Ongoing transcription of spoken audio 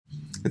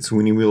It's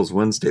Weenie Wheels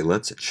Wednesday.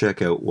 Let's check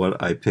out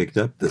what I picked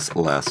up this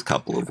last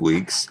couple of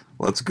weeks.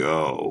 Let's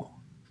go.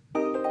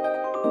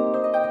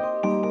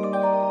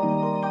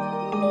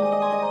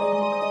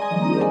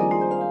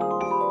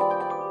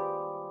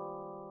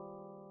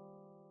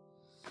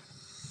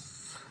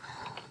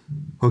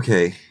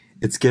 Okay,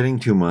 it's getting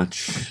too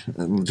much.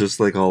 Just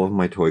like all of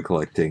my toy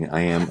collecting, I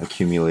am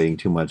accumulating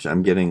too much.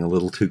 I'm getting a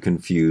little too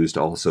confused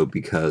also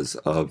because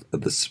of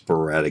the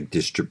sporadic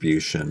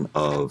distribution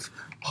of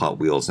Hot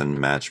Wheels and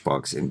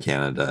Matchbox in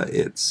Canada.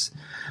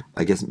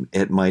 I guess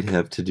it might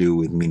have to do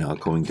with me not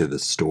going to the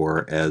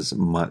store as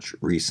much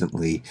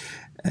recently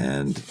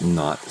and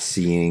not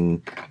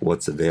seeing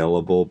what's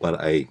available, but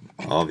I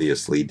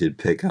obviously did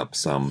pick up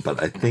some,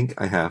 but I think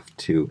I have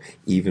to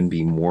even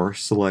be more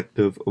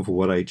selective of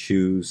what I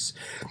choose.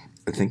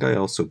 I think I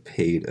also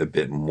paid a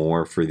bit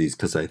more for these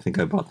because I think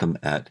I bought them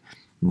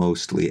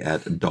mostly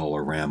at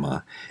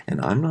Dollarama,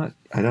 and I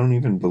don't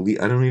even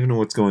know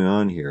what's going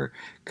on here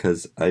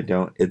because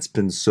it's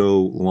been so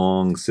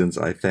long since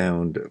I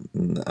found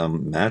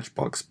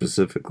Matchbox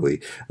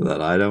specifically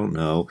that I don't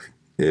know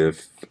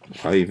if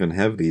I even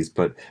have these.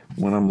 But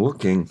when I'm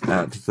looking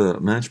at the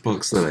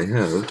Matchbox that I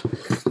have,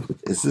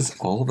 is this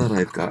all that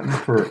I've gotten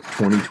for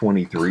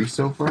 2023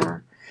 so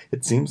far?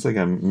 It seems like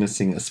I'm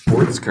missing a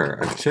sports car.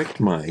 I've checked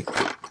my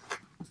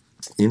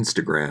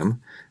Instagram.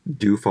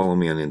 Do follow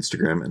me on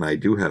Instagram, and I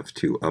do have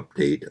to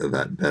update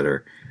that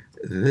better.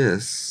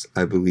 This,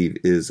 I believe,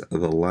 is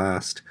the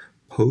last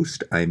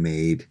post I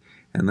made,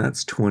 and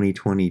that's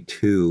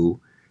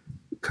 2022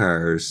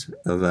 cars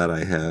that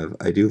I have.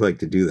 I do like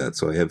to do that,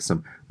 so I have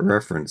some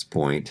reference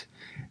point.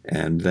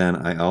 And then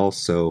I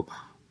also,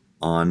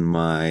 on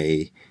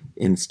my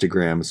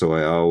Instagram, so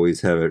I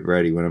always have it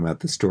ready when I'm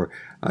at the store,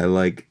 I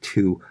like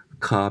to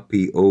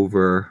copy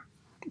over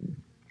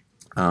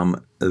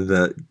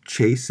the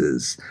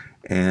chases.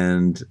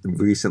 And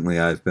recently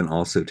I've been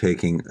also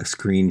taking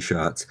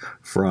screenshots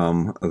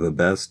from the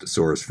best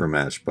source for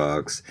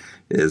Matchbox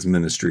is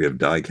Ministry of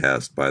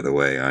Diecast, by the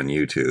way, on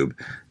YouTube.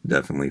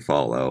 Definitely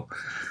follow,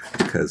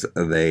 because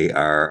they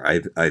are,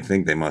 I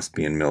think they must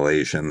be in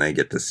Malaysia, and they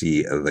get to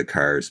see the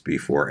cars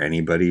before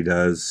anybody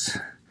does.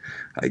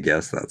 I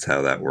guess that's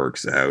how that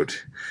works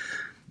out.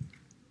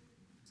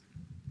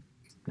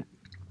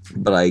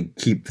 But I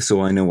keep,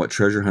 so I know what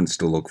treasure hunts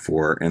to look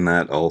for, and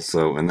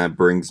that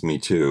brings me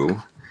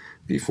to,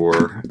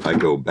 before I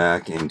go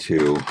back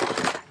into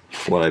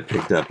what I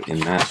picked up in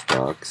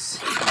Matchbox,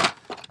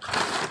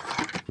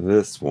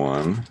 this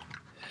one,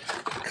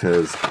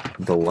 because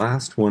the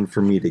last one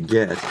for me to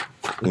get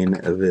in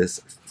this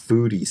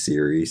foodie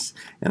series,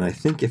 and I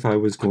think if I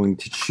was going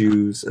to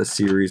choose a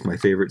series, my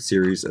favorite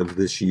series of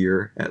this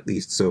year, at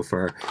least so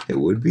far, it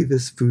would be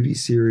this foodie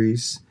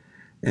series.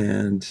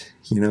 And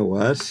you know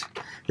what?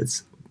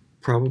 It's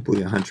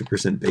probably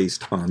 100%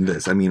 based on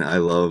this. I mean, I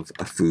love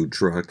a food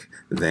truck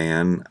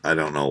van. I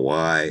don't know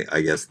why.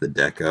 I guess the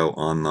deco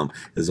on them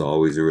is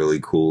always really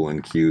cool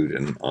and cute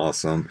and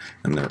awesome,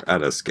 and they're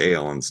at a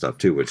scale and stuff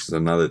too, which is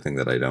another thing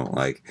that I don't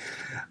like.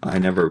 I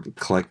never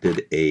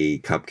collected a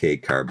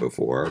cupcake car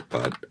before,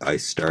 but I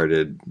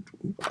started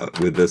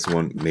with this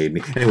one.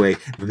 Anyway,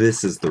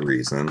 this is the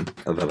reason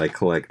that I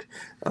collect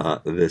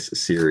this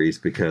series,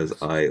 because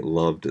I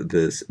loved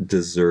this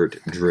dessert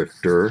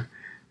drifter,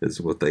 is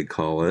what they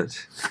call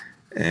it,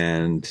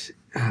 and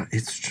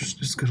it's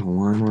just got a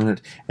line on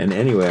it. And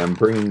anyway, I'm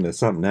bringing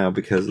this up now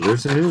because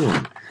there's a new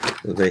one.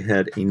 They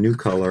had a new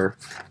color,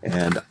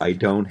 and I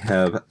don't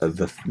have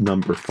the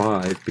number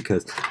 5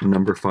 because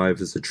number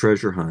 5 is a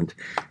treasure hunt,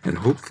 and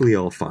hopefully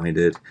I'll find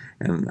it.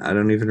 And I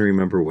don't even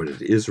remember what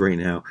it is right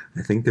now.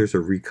 I think there's a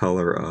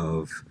recolor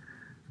of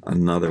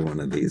another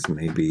one of these,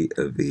 maybe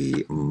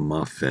the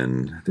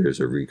muffin. There's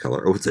a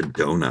recolor. Oh, it's a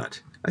donut.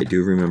 I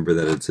do remember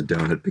that it's a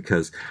donut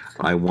because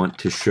I want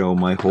to show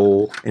my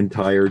whole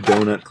entire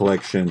donut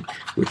collection,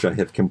 which I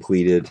have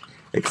completed,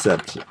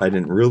 except I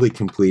didn't really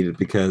complete it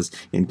because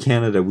in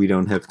Canada we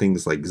don't have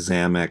things like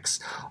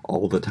Zamex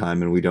all the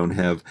time, and we don't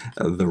have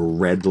the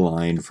red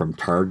line from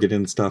Target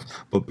and stuff.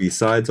 But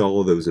besides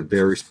all of those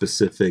very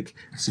specific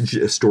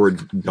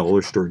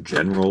dollar store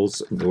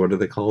generals, what are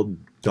they called?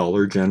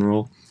 Dollar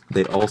General.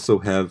 They also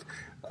have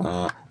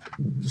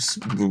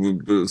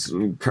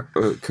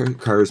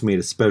cars made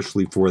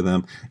especially for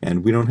them,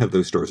 and we don't have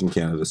those stores in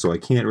Canada, so I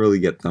can't really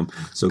get them.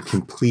 So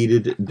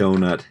completed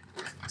donut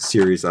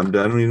series. I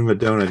don't even have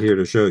a donut here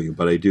to show you,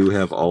 but I do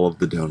have all of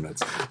the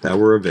donuts that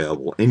were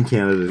available in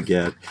Canada to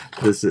get.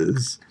 This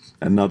is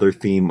another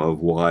theme of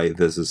why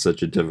this is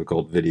such a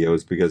difficult video,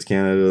 is because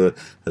Canada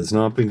has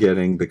not been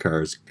getting the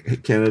cars.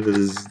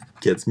 Canada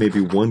gets maybe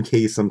one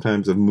case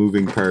sometimes of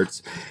moving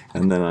parts,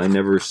 and then I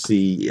never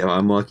see,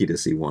 I'm lucky to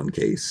see one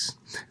case,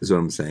 is what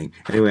I'm saying.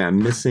 Anyway,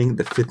 I'm missing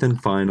the 5th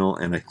and final,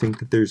 and I think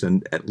that there's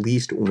at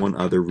least one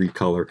other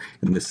recolor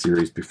in this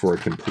series before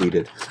I complete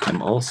it.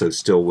 I'm also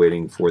still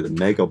waiting for the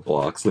Mega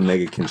Blocks, the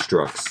Mega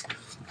Constructs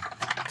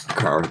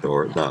car,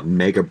 or the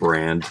Mega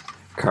brand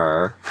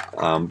car.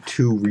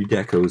 2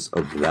 redecos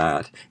of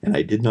that, and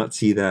I did not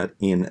see that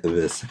in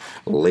this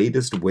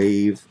latest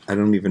wave. I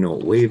don't even know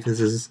what wave this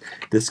is.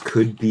 This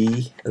could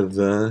be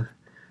the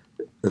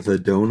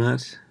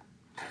Donut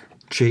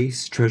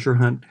Chase Treasure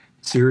Hunt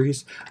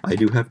series. I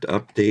do have to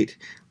update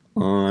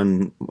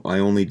on, I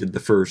only did the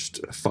first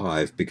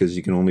 5 because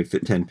you can only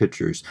fit 10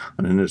 pictures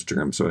on an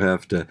Instagram, so I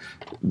have to,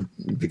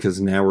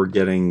 because now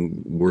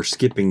we're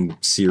skipping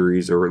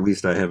series, or at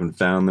least I haven't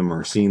found them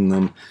or seen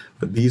them,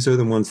 but these are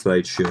the ones that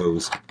I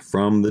chose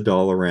from the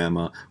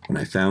Dollarama. When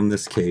I found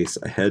this case,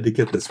 I had to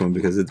get this one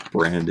because it's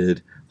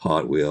branded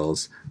Hot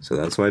Wheels, so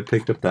that's why I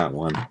picked up that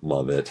one.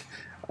 Love it.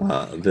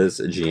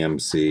 This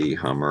GMC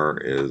Hummer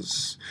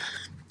is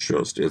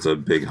just, it's a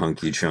big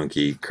hunky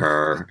chunky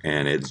car,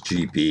 and it's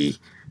Jeepy,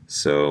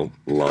 so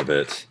love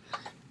it.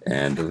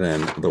 And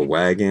then the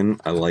wagon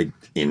I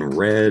liked in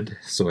red,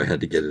 so I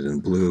had to get it in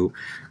blue.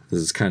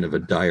 This is kind of a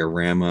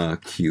diorama,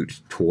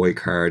 cute toy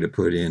car to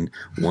put in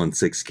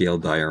 1/6 scale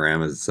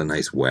dioramas. It's a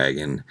nice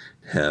wagon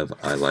to have.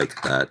 I like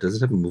that. Does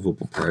it have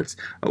movable parts?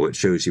 Oh, it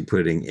shows you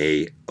putting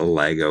a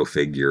Lego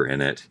figure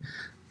in it.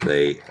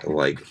 They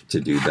like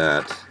to do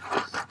that.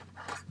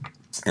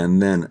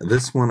 And then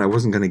this one I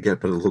wasn't going to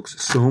get, but it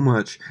looks so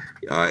much.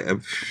 I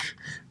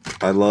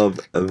love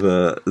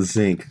the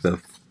zinc, the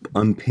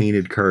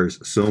unpainted cars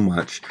so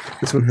much.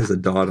 This one has a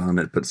dot on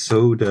it, but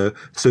so do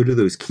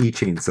those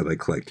keychains that I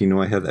collect. You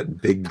know, I have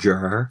that big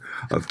jar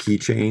of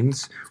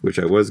keychains, which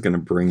I was going to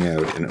bring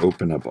out and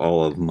open up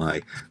all of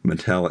my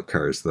metallic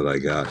cars that I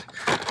got.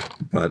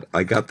 But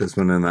I got this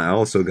one, and I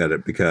also got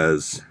it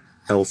because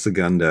El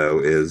Segundo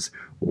is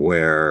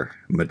where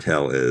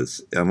Mattel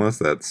is. Unless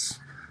that's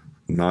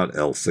not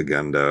El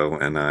Segundo,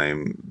 and I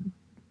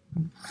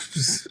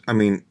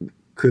mean,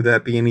 could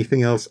that be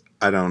anything else?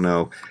 I don't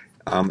know.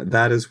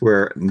 That is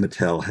where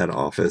Mattel head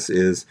office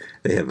is.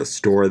 They have a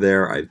store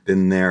there. I've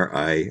been there.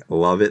 I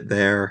love it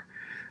there.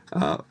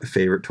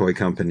 Favorite toy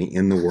company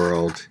in the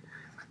world.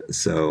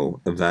 So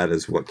that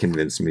is what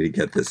convinced me to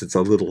get this. It's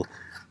a little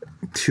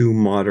too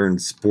modern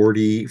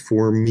sporty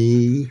for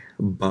me,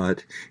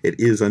 but it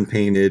is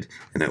unpainted,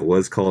 and it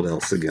was called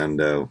El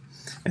Segundo,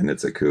 and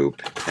it's a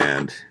coupe.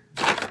 And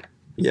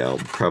yeah, I'm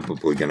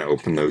probably going to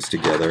open those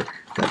together.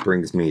 That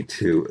brings me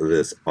to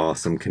this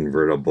awesome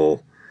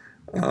convertible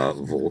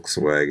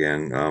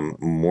Volkswagen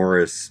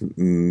Morris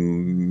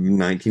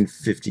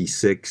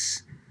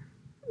 1956.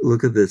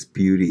 Look at this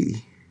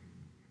beauty.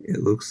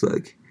 It looks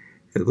like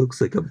a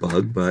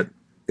bug, but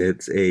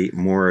it's a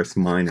Morris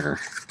Minor.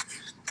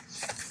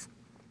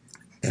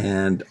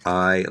 And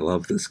I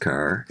love this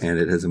car, and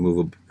it has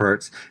movable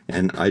parts,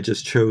 and I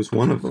just chose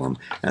one of them.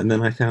 And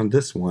then I found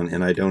this one,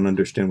 and I don't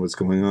understand what's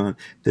going on.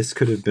 This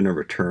could have been a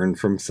return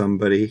from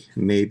somebody,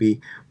 maybe.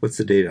 What's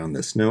the date on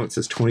this? No, it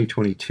says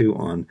 2022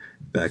 on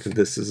back of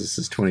this. This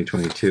is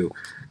 2022.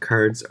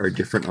 Cards are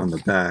different on the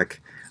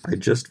back. I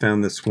just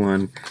found this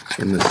one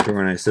in the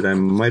store, and I said I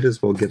might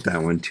as well get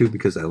that one too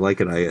because I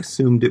like it. I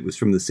assumed it was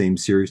from the same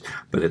series,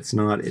 but it's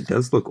not. It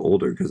does look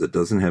older because it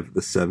doesn't have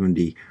the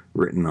 70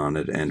 written on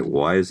it. And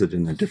why is it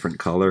in a different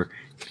color?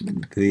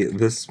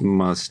 This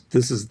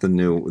is the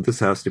new. This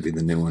has to be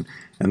the new one,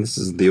 and this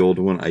is the old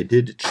one. I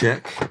did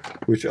check,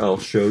 which I'll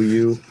show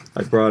you.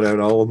 I brought out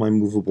all of my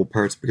movable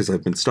parts because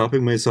I've been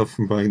stopping myself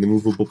from buying the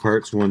movable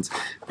parts ones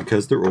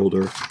because they're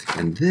older.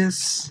 And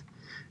this.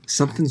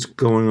 Something's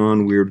going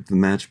on weird with the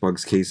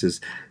Matchbox cases.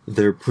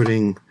 They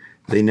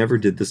never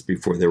did this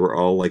before. They were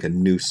all like a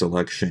new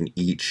selection,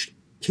 each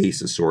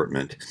case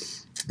assortment.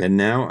 And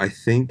now I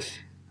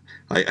think,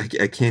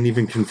 I can't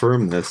even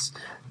confirm this.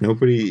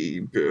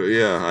 Nobody,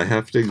 yeah, I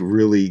have to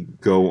really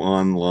go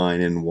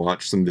online and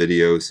watch some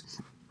videos.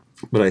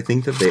 But I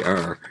think that they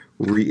are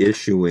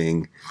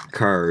reissuing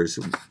cars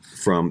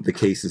from the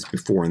cases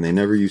before, and they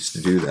never used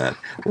to do that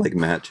like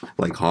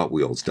Hot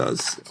Wheels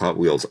does. Hot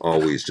Wheels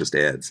always just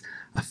adds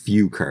a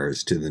few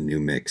cars to the new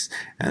mix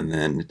and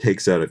then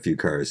takes out a few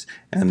cars,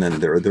 and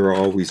then there are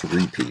always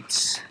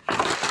repeats.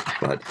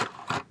 But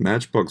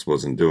Matchbox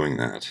wasn't doing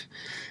that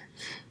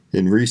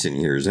in recent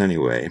years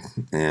anyway,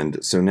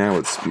 and so now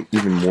it's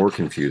even more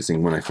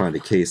confusing. When I find a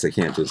case, I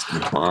can't just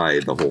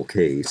buy the whole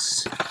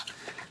case,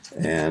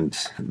 and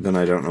then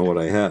I don't know what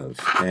I have.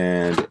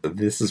 And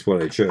this is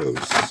what I chose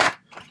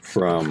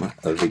from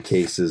the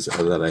cases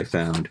that I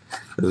found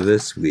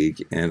this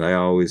week, and I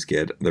always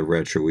get the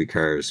retro-y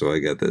cars, so I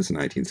got this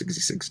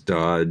 1966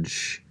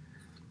 Dodge.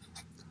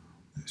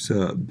 There's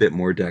a bit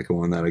more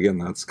deco on that. Again,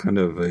 that's kind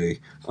of a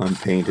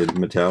unpainted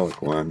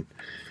metallic one.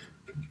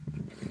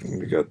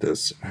 We got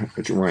this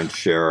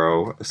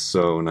Ranchero,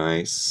 so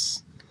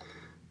nice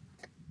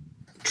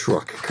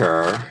truck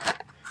car,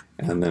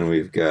 and then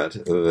we've got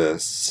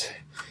this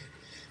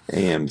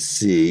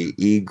AMC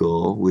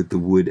Eagle with the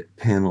wood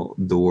panel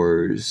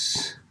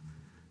doors.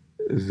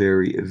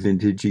 Very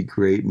vintagey,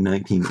 great,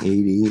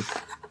 1980.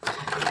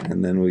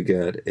 And then we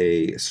got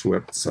a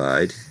swept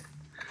side,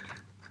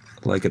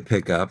 like a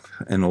pickup,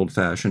 an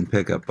old-fashioned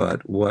pickup.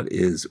 But what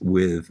is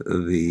with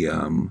the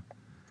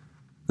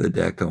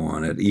deco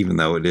on it? Even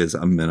though it is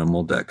a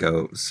minimal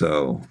deco,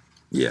 so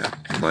Yeah,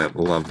 I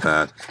love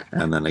that.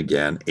 And then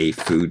again, a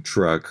food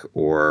truck,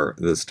 or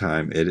this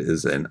time it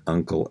is an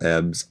Uncle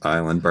Eb's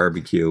Island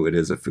Barbecue. It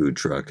is a food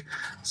truck.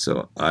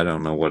 So I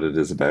don't know what it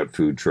is about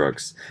food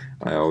trucks.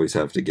 I always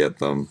have to get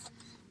them.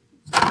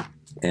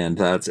 And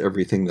that's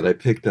everything that I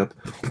picked up.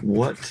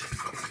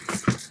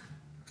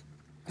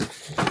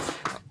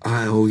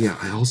 Oh yeah,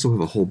 I also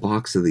have a whole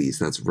box of these.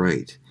 That's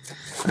right.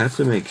 I have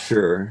to make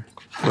sure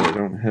that I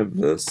don't have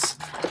this,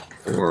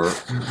 or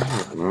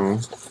I don't know.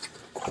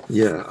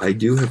 Yeah, I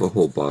do have a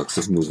whole box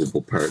of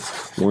movable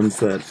parts. Ones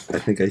that I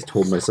think I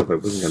told myself I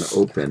wasn't going to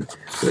open,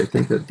 but I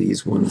think that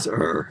these ones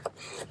are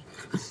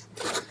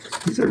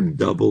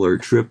double or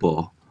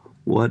triple.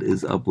 What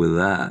is up with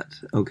that?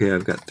 Okay,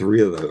 I've got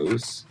 3 of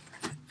those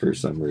for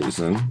some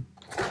reason.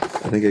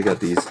 I think I got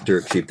these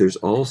dirt cheap. There's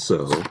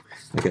also,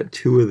 I got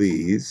 2 of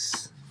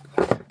these.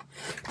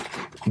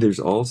 There's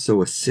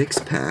also a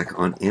 6-pack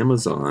on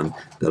Amazon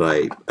that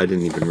I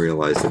didn't even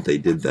realize that they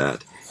did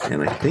that.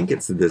 And I think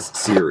it's this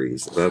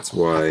series. That's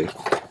why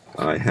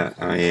I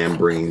am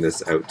bringing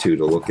this out to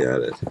look at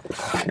it.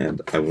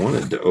 And I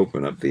wanted to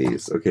open up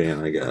these. Okay,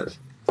 and I got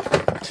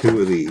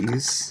 2 of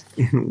these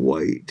in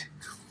white.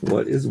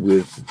 What is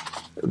with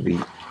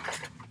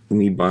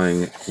me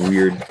buying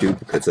weird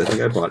duplicates? I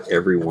think I bought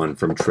every one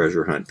from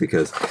Treasure Hunt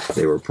because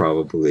they were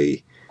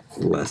probably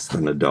less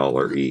than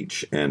 $1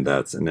 each, and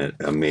that's an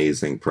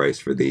amazing price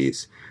for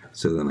these.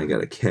 So then I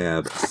got a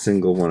cab, a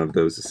single one of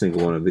those, a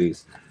single one of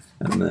these,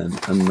 and then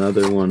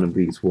another one of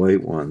these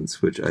white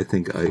ones, which I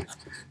think I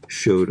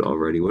showed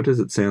already. What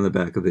does it say on the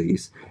back of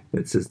these?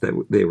 It says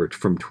that they were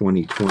from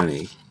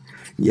 2020.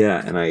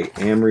 Yeah, and I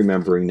am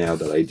remembering now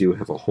that I do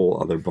have a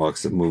whole other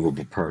box of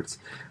movable parts.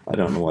 I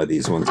don't know why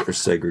these ones are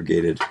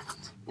segregated.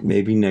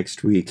 Maybe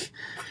next week.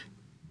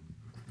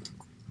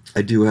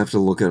 I do have to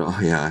look at, oh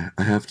yeah,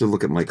 I have to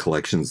look at my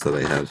collections that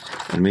I have,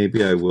 and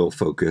maybe I will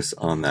focus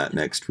on that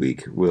next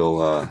week.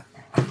 We'll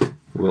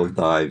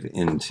dive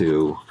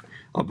into,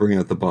 I'll bring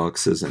out the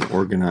boxes and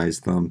organize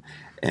them,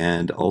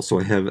 and also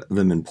I have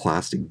them in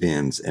plastic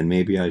bins, and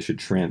maybe I should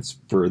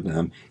transfer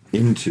them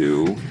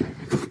into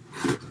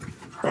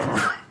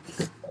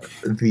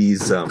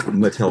these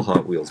Mattel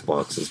Hot Wheels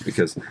boxes,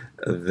 because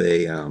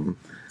they,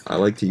 I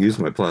like to use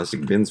my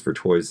plastic bins for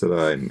toys that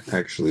I'm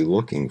actually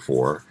looking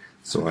for,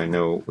 so I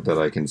know that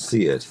I can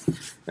see it.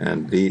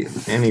 And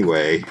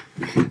anyway,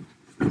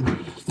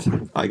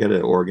 I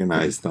gotta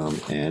organize them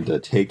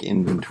and take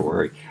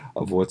inventory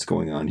of what's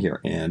going on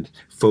here and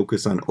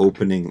focus on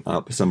opening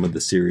up some of the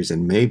series,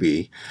 and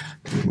maybe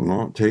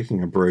not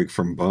taking a break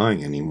from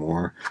buying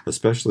anymore,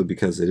 especially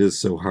because it is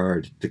so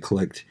hard to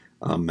collect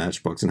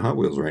Matchbox and Hot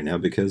Wheels right now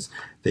because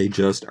they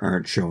just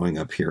aren't showing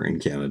up here in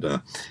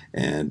Canada.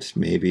 And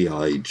maybe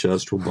I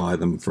just will buy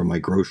them from my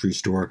grocery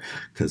store,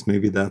 because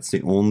maybe that's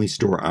the only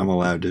store I'm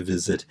allowed to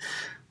visit.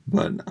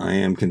 But I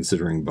am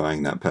considering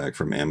buying that pack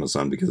from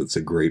Amazon because it's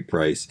a great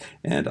price,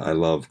 and I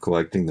love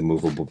collecting the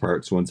movable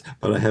parts ones.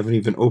 But I haven't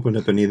even opened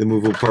up any of the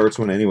movable parts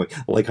one anyway.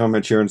 Like,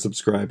 comment, share, and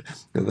subscribe.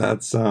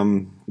 That's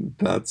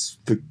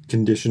the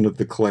condition of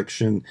the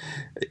collection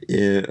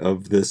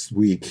of this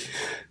week.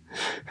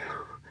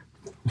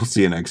 We'll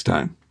see you next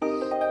time.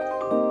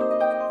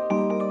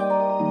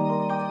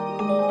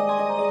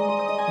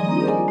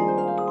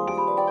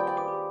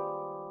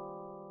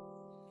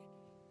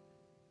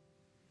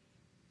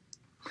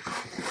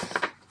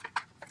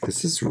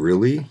 This is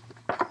really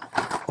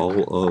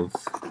all of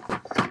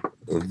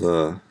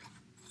the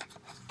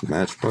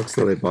Matchbox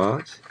that I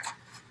bought.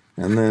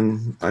 And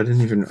then I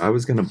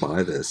was going to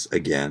buy this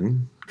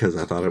again because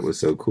I thought it was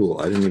so cool.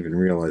 I didn't even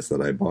realize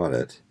that I bought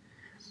it.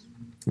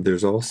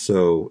 There's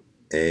also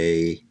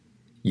a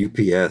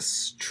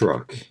UPS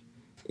truck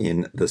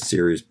in the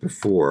series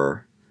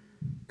before,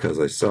 because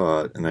I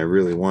saw it and I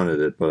really wanted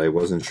it, but I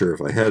wasn't sure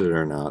if I had it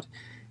or not.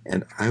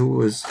 And I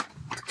was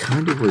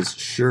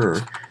sure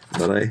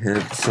that I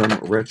had some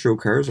retro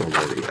cars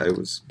already. I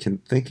was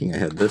thinking I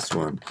had this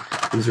one.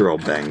 These are all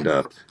banged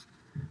up,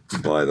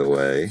 by the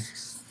way.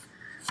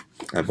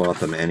 I bought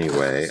them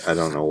anyway. I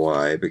don't know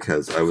why,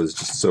 because I was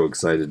just so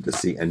excited to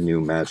see a new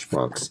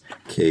Matchbox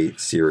K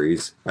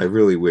series. I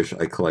really wish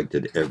I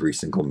collected every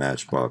single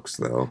Matchbox,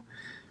 though.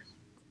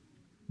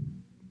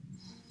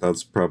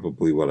 That's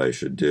probably what I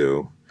should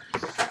do.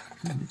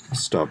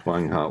 Stop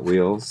buying Hot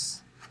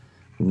Wheels.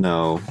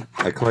 No,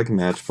 I collect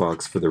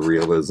Matchbox for the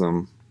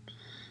realism,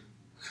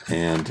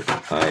 and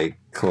I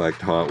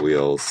collect Hot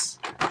Wheels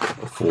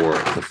for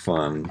the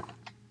fun.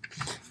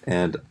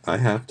 And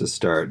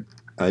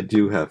I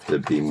do have to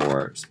be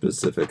more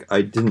specific.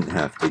 I didn't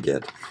have to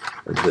get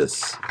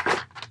this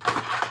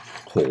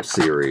whole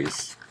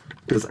series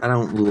because I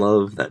don't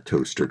love that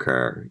toaster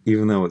car,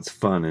 even though it's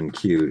fun and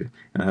cute,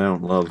 and I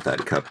don't love that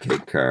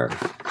cupcake car.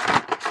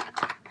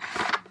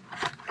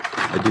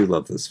 I do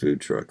love this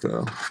food truck,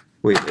 though.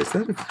 Wait, is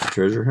that a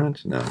treasure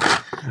hunt? No.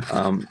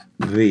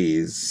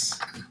 These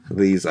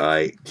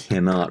I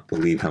cannot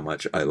believe how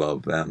much I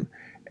love them.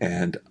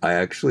 And I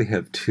actually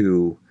have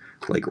 2,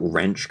 like,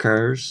 wrench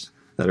cars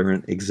that are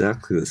in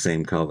exactly the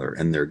same color,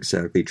 and they're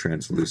exactly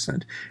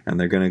translucent, and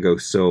they're going to go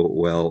so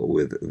well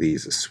with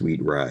these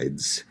sweet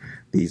rides,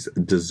 these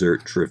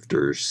dessert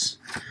drifters.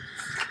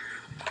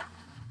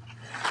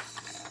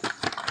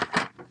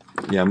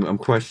 Yeah, I'm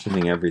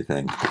questioning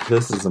everything.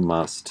 This is a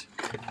must.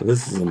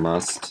 This is a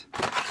must.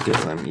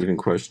 Because I'm even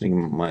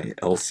questioning my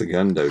El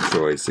Segundo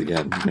choice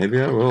again. Maybe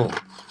I will.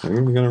 Maybe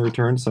I'm going to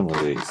return some of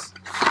these.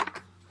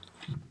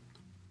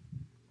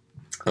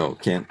 Oh,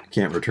 can't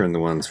return the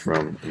ones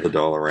from the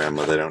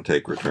Dollarama. They don't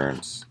take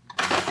returns.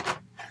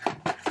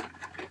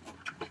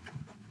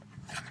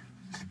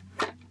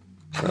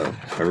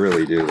 I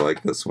really do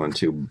like this one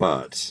too,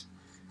 but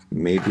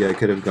maybe I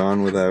could have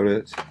gone without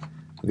it.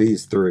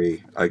 These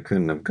three, I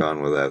couldn't have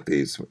gone without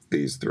these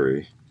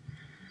three.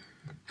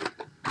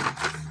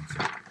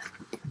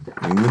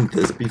 And wouldn't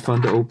this be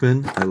fun to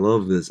open? I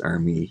love this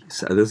army.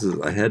 This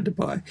is, I had to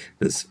buy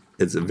this.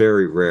 It's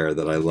very rare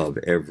that I love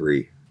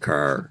every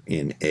car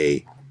in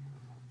a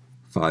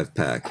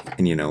 5-pack.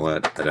 And you know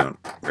what? I don't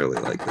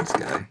really like this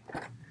guy.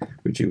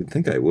 Which you would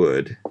think I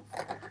would.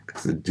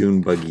 It's a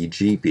Dune Buggy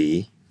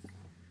Jeepy.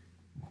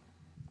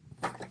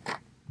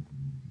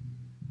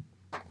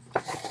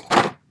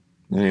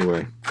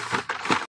 Anyway.